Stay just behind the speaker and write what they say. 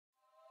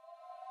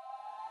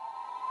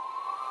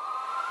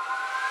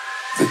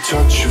The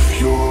touch of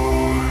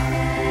yours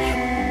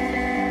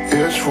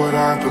is what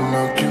I've been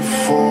looking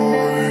for.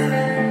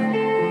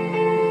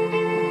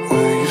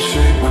 Will you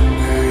say my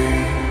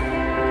name?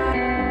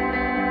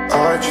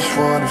 I just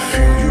wanna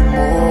feel you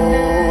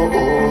more.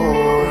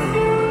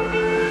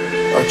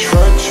 I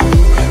tried to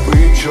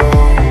read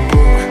your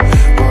book,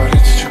 but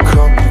it's too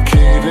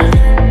complicated,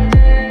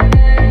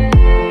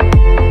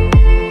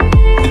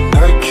 and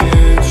I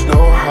can't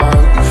know how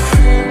you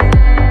feel.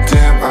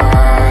 Damn, I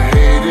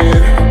hate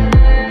it.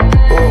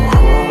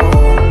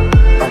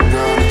 I'm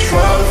gonna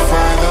try to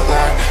find the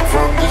light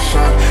from the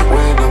sun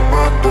when I'm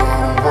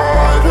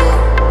underwater.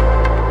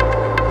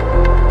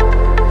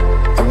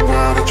 I'm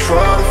gonna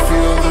try to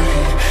feel the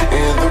heat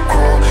in the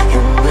cold.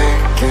 You're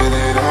making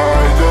it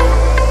harder.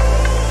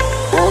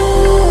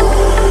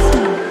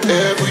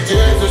 Every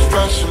day that's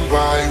passing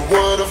by,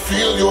 wanna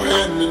feel your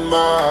hand in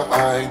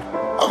mine.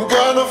 I'm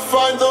gonna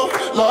find the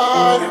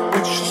light,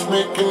 which is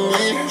making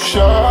me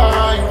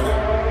shine.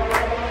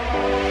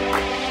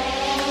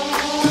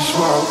 The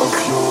smile of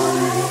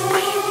yours,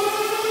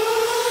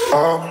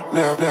 I'll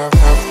never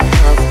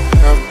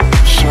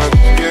shut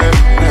again,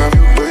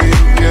 never wait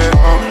again.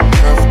 I'll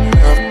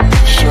never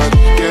shut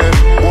again.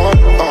 What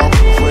are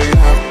we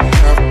waiting?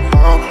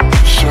 I'll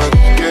shut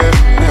again,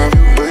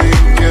 never wait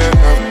again.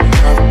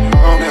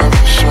 I'll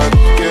never shut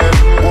again.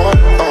 What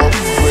are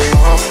we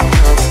waiting? I'll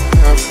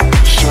never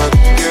shut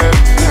again,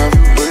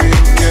 never wait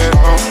again.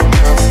 I'll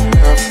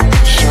never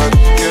shut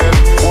again.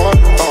 What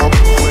are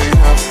we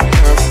waiting?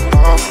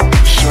 I'll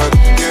shut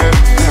again,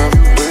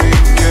 never wait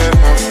again.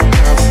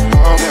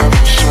 I'll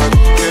never shut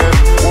again.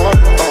 What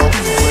are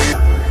we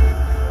waiting?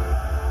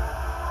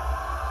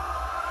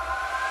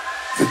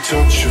 The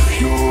touch of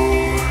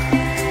yours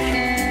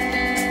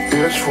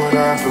is what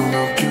I've been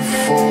looking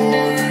for.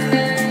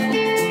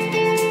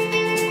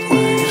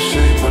 Will you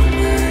say my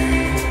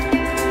name?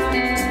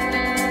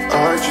 I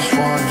just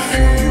wanna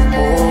feel you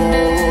more.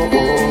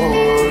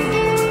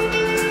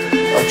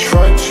 I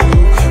tried to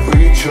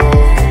read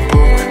your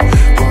book,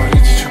 but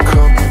it's too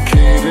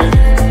complicated,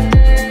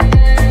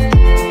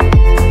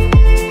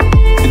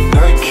 and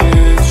I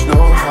can't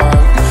know how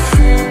you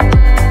feel.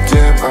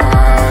 Damn, I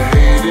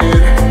hate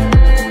it.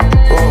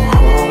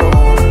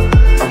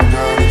 I'm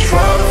gonna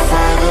try to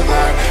find the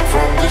light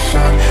from the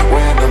sun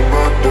when I'm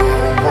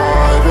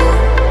underwater.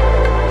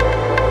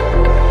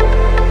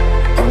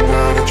 I'm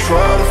gonna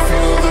try to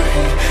feel the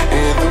heat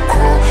in the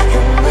cold.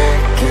 You're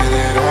making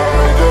it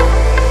harder.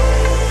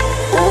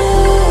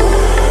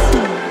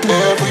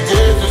 Every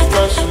day that's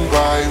passing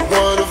by,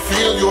 wanna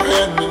feel your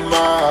hand in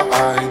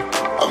mine.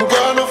 I'm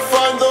gonna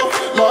find the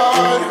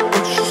light,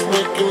 which is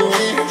making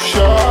me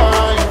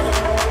shine.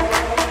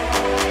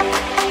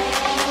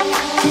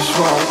 The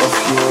smile of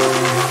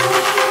yours,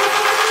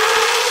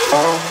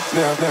 I'll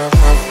never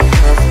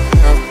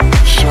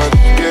shut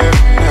again,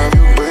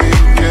 never wait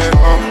again.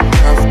 I'll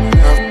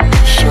never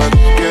shut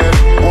again.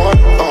 What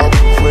are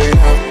we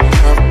waiting?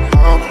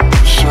 I'll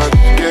shut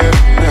again,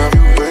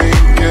 never wait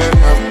again.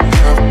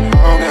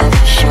 I'll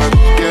never shut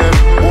again.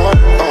 What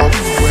are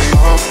we waiting?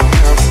 I'll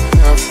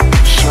never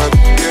shut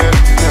again,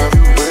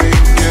 never wait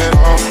again.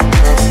 I'll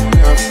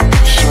never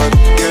shut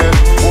again.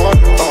 What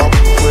are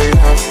we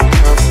waiting?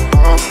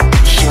 I'll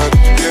shut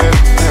again,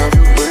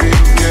 never wait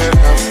again.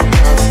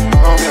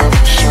 I'll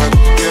never shut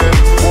again.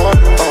 What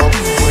are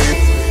we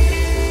waiting?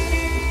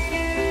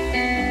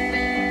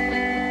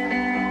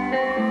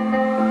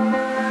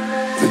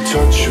 The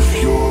touch of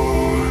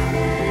yours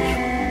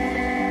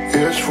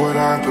is what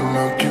I've been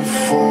looking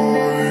for.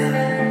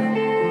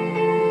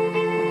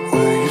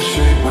 Will you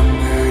say my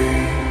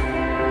name?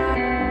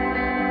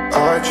 I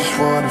just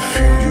wanna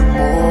feel you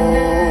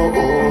more.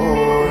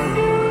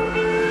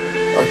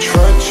 I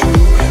tried to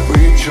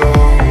read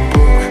your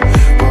book,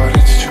 but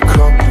it's too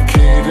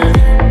complicated,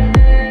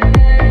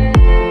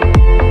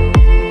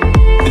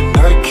 and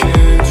I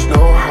can't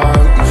know how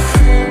you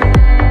feel.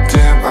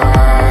 Damn, I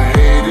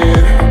hate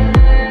it.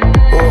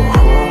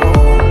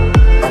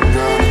 I'm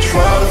gonna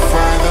try to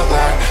find the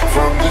light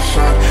from the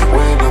sun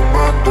when I'm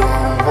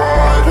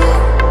underwater.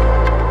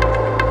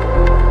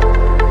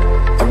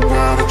 I'm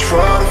gonna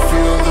try to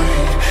feel the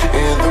heat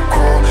in the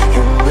cold.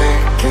 You're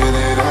making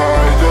it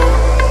harder.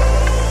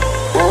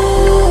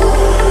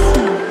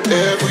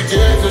 Every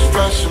day that's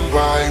passing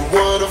by,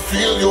 wanna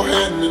feel your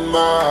hand in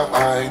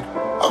mine.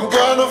 I'm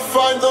gonna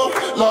find the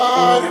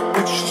light,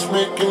 which is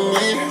making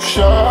me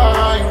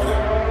shine.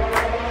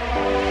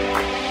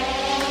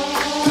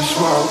 The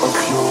smile of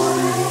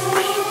yours,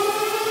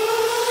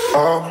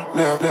 I'll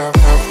never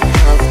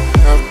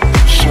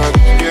shut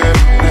again,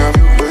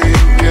 never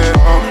wait again.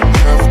 I'll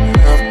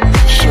never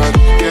shut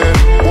again.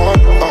 What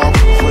are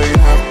we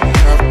waiting?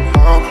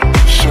 I'll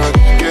shut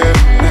again,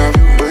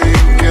 never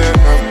wait again.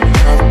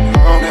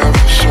 I'll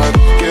never shut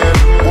again.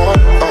 What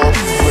are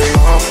we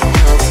waiting? I'll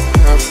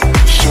never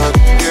shut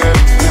again,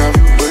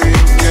 never wait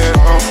again.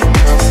 I'll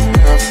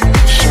never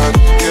shut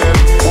again.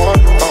 What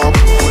are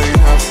we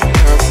waiting?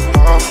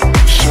 I'll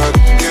shut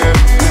again,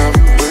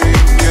 never wait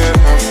again.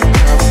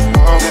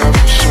 I'll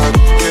never shut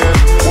again.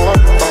 What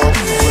are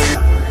we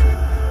waiting?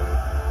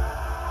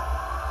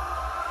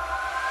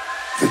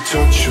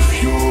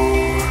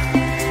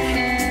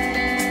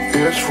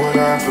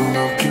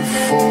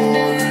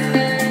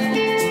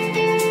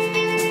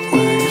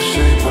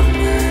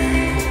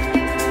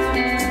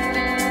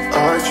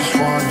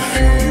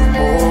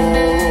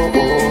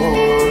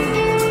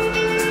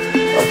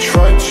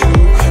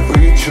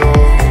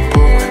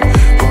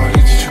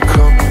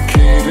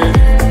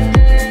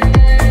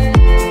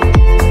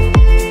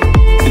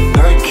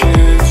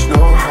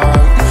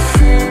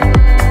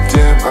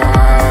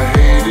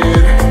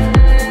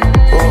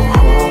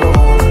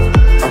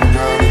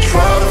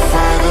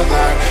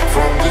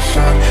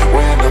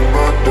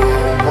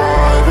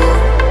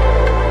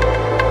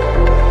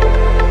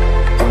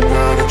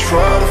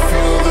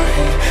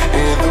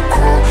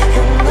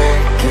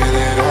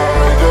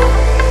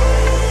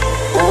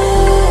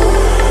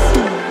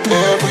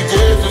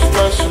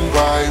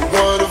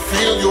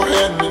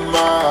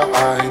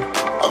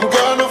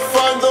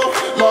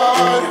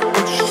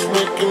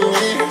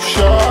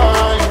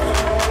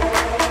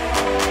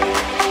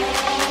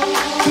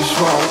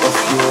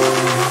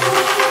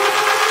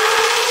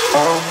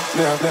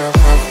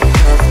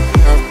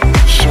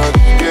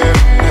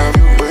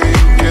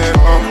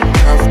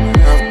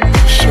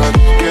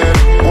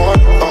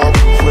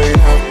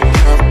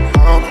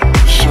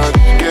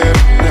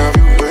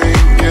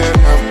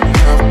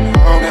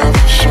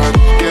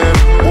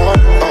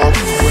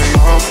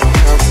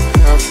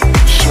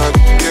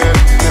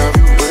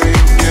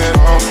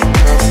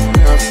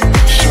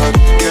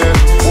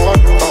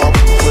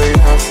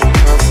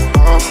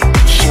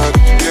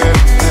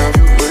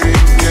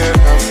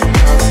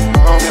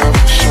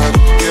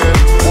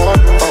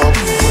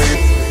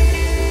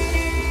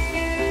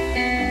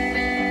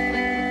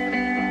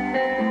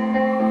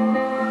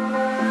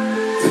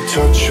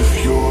 touch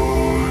of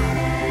yours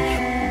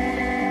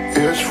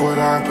is what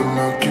I've been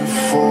looking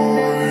for.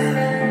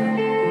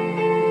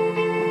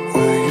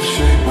 Will you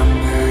say my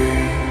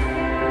name?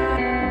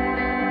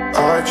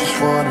 I just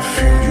wanna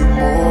feel you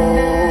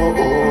more.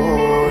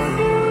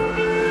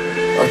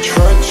 I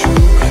tried to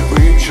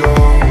reach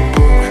your